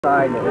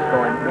Side and it was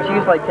going. She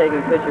was like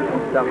taking pictures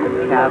and stuff with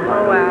the cap on.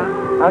 Oh wow.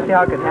 I don't see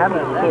how it could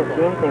happen if you can't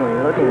see anything when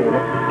you're looking at it.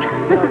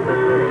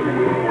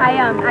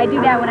 I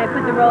do that when I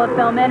put the roll of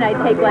film in. I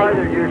take like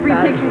 3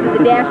 pictures of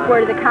the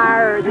dashboard of the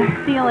car or the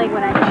ceiling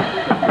when I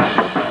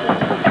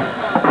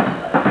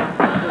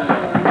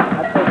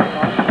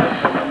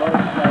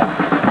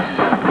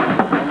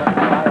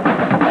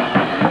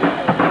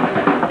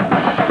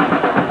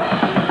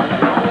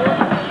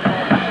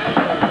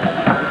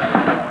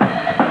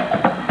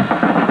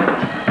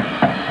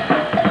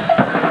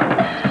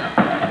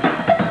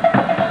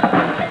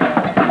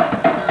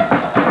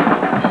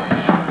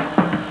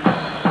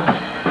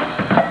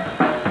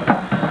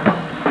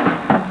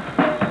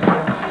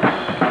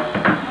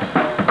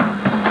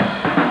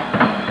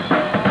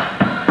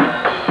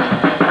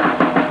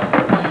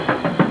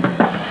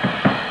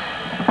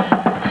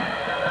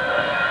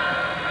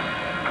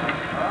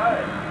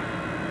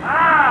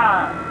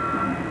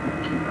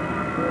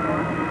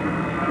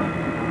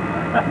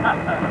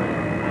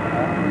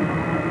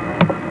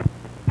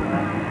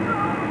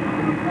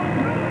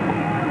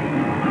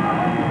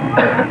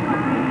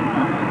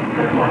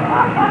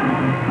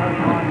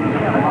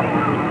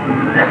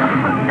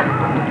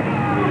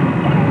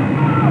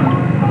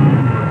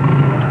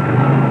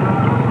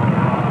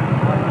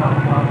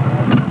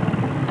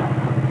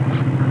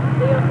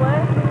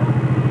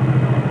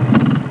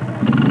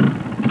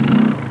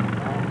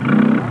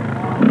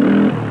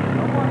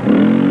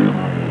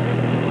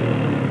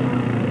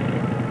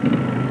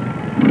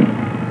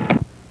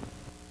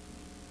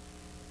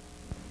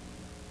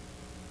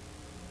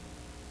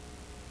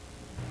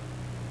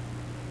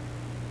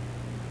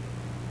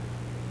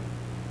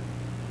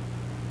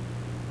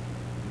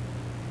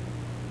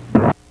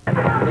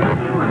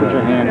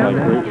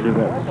through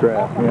that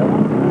strap, yeah.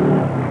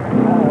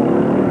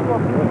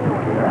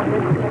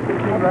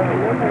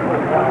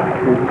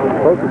 It's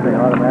focusing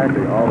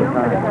automatically all the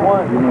time.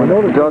 You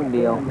know the drug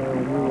deal.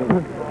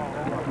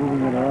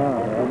 Moving it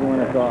around, everyone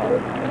it's off.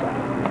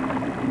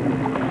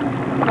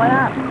 Why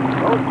not?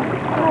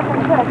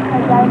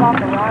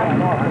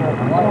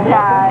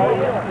 Yeah,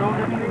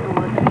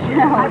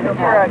 if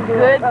you're a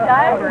good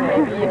diver,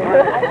 maybe you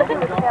could.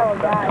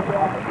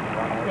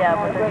 Yeah,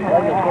 but they're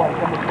trying to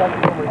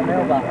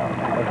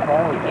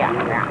yeah.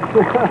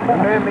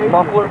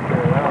 Muffler.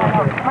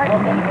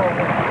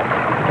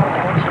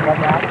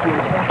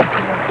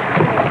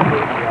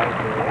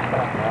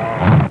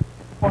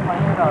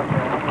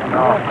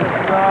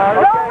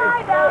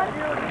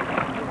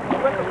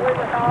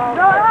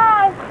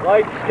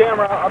 Lights,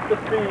 camera, up to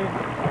speed.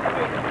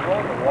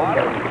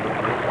 Water.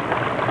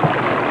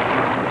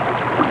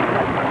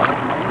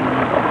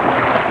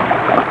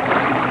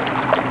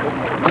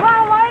 You want a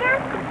lighter?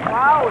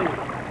 Wowie.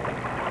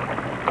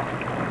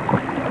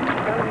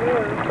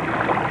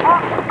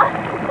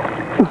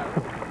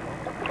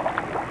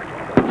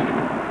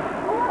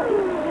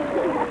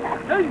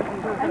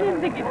 I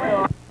didn't think it would.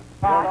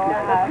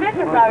 Kids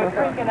are probably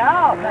freaking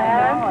out,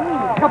 man.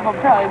 A couple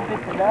probably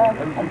picked it up. I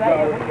bet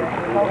you.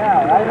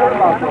 Yeah, I heard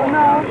about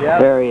that. Yeah.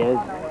 There he is.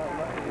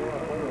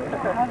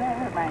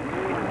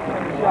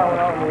 Shower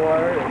out in the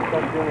water and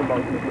stuck in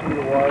about 50 feet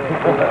of water.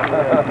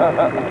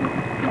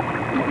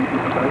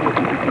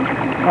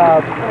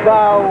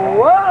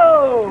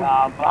 Whoa!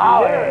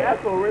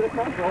 That's what really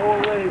comes the whole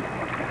lake.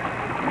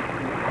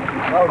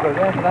 That was a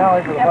grand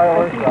finale for the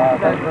fireworks.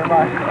 Thanks very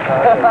much.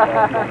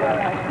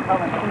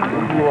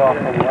 You off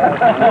for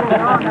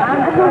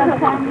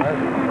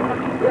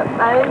Yep,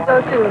 I think so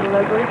too,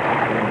 Leslie.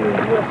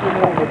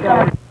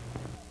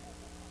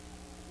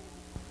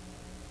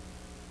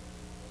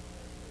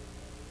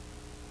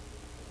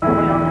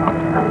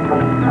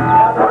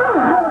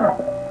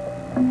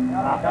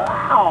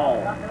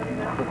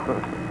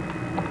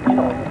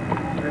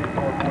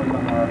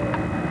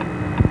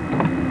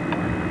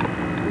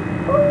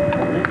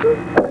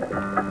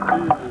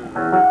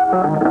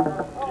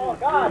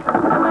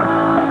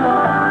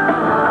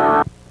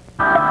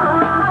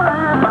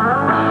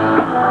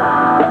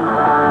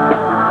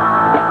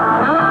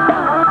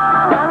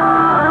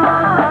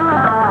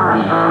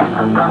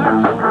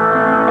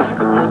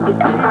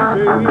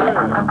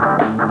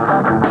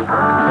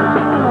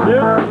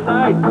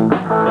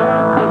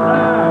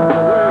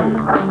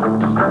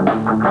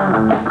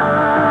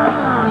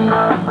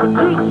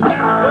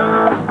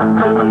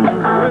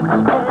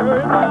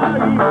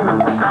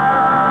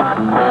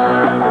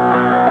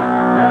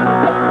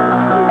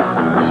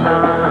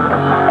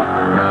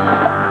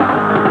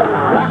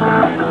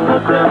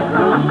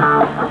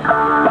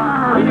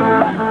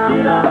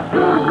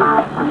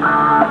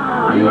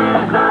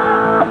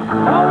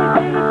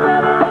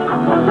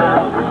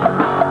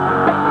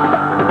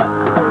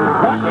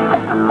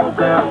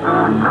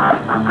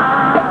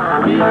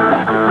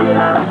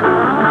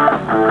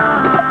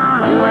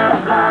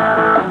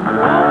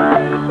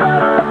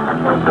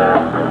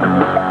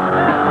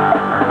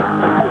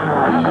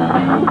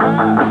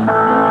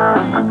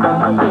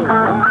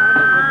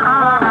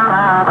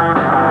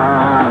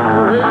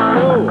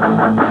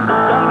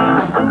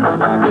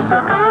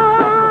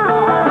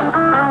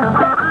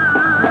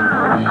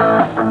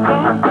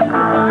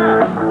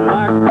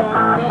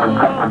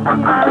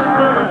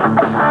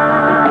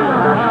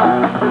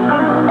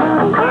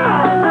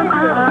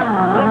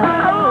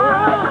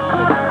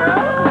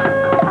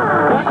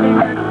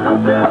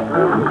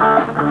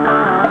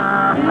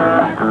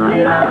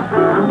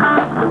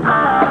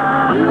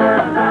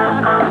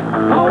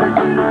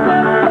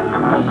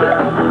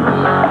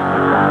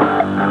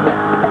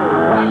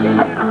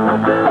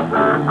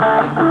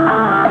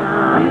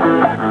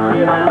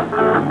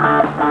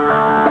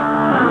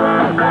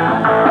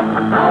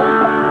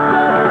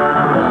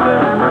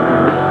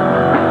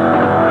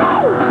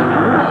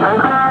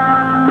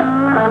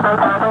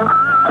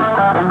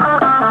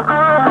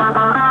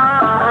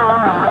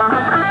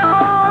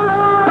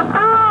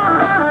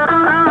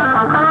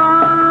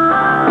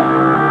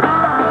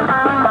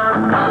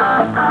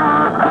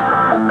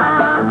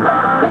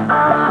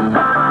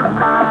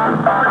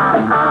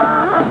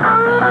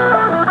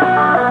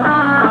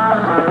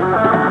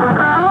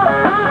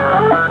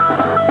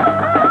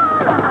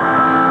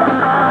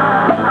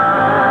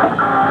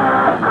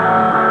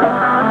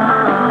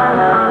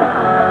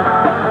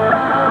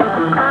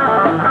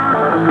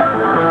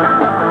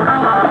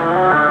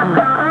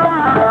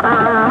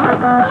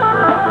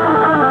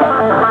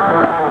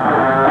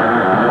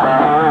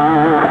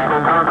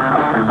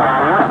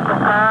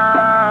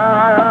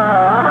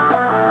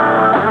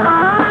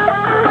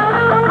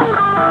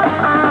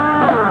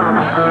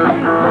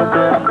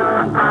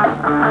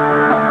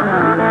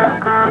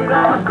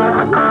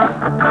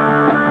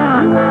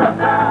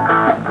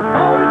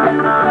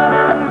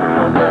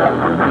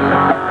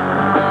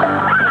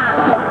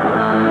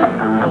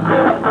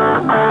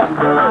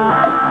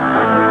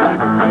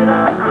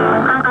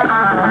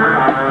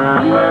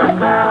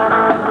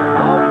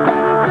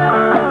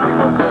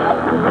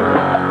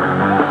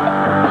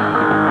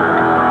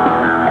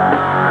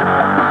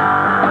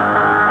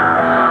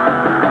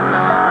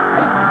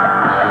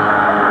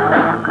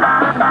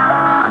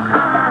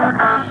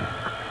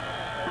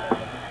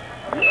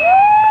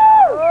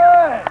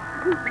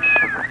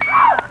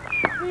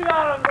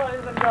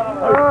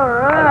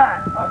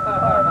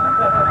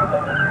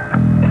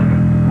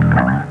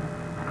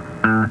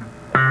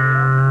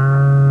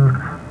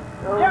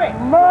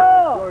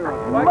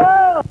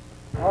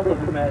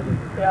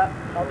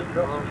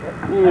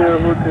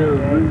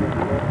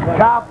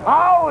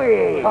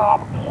 Kapowie!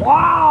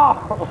 Wow!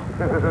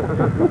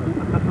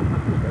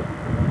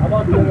 How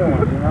about the other one?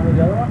 Do you remember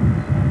the other one?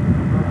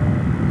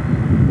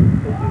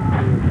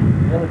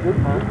 The other good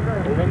one?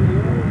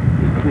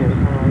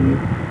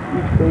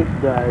 You space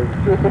dive.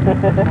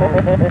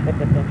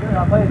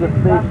 The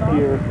space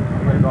gear.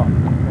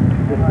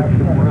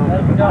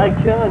 I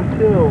can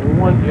too.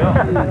 One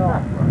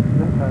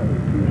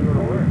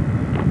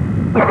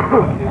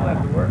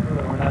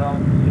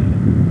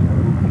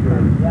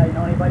Yeah, you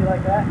know anybody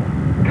like that?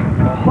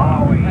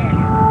 Howie!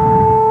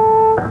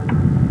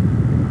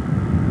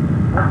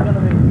 What's it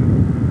gonna be?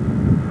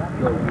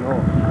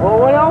 Well,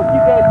 what else you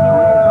guys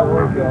doing at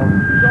work, yo?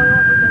 Show you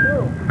what we can do.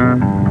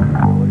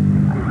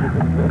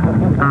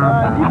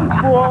 You can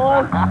fool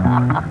us.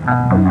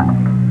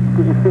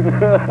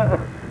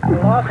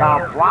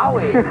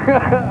 Wowie!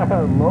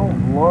 Low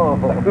blow.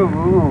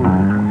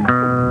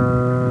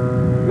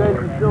 You guys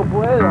can still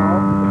play though.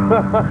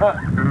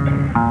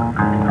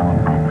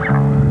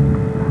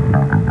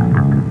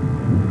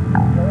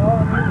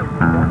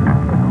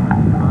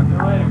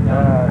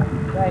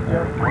 Thank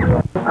you.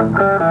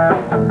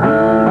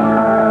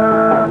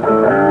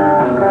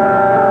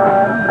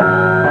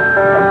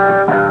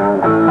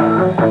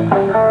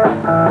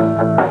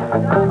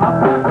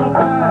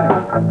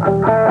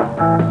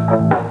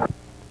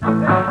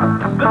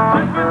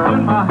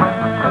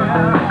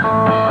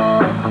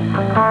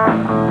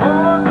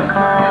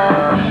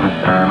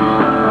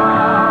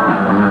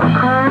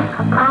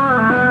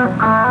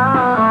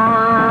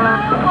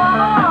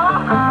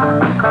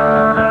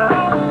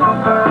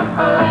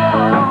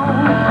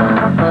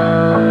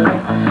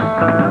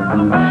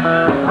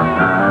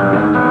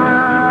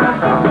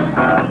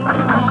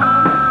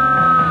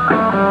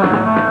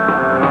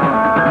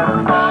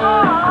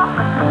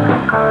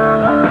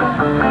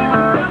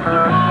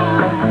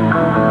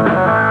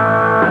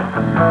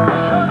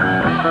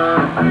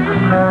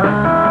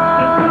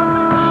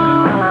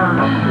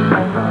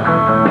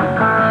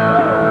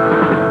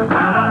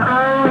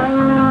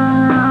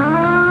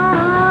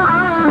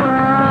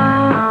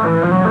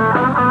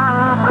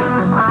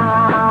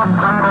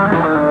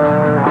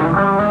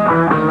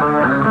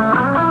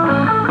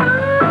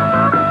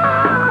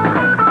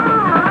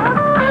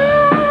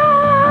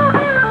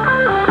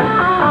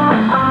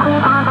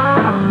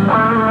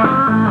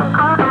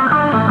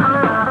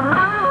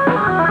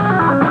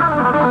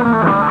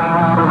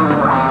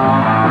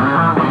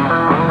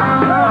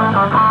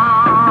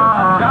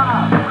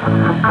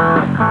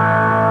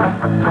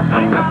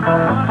 Ain't got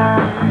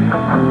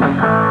no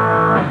money.